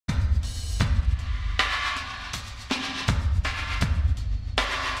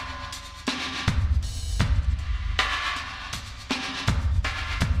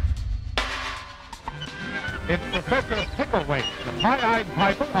It's Professor Picklewaite, the pie-eyed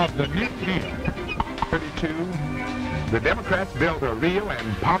piper of the New Deal. 32, the Democrats built a real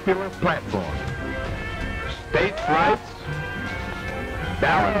and popular platform. States' rights,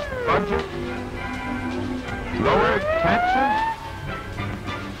 balanced budget, lowered taxes,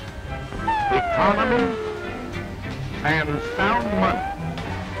 economy, and sound money.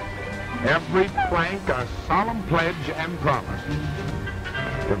 Every plank a solemn pledge and promise.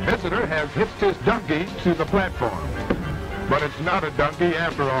 The visitor has hitched his donkey to the platform. But it's not a donkey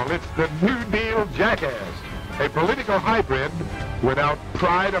after all. It's the New Deal jackass, a political hybrid without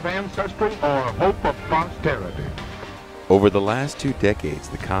pride of ancestry or hope of posterity. Over the last 2 decades,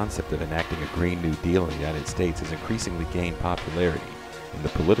 the concept of enacting a Green New Deal in the United States has increasingly gained popularity. In the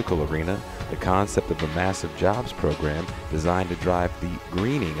political arena, the concept of a massive jobs program designed to drive the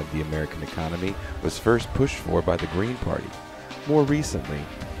greening of the American economy was first pushed for by the Green Party. More recently,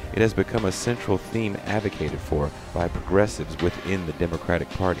 it has become a central theme advocated for by progressives within the Democratic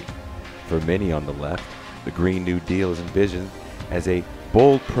Party. For many on the left, the Green New Deal is envisioned as a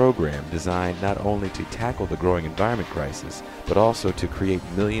bold program designed not only to tackle the growing environment crisis, but also to create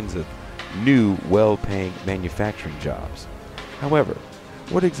millions of new, well-paying manufacturing jobs. However,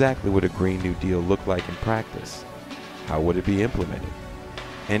 what exactly would a Green New Deal look like in practice? How would it be implemented?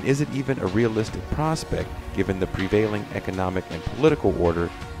 And is it even a realistic prospect given the prevailing economic and political order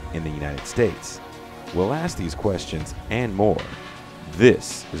in the United States? We'll ask these questions and more.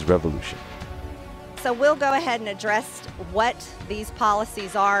 This is Revolution. So we'll go ahead and address what these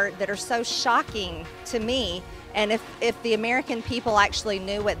policies are that are so shocking to me. And if the American people actually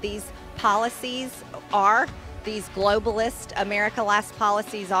knew what these policies are, these globalist America Last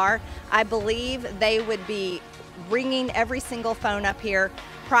policies are, I believe they would be ringing every single phone up here,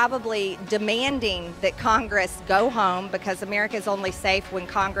 probably demanding that Congress go home, because America is only safe when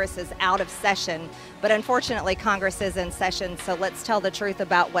Congress is out of session. But unfortunately, Congress is in session, so let's tell the truth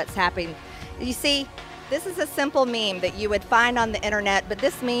about what's happening. You see, this is a simple meme that you would find on the internet, but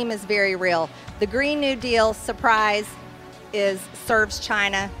this meme is very real. The Green New Deal, surprise, serves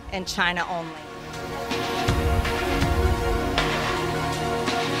China and China only.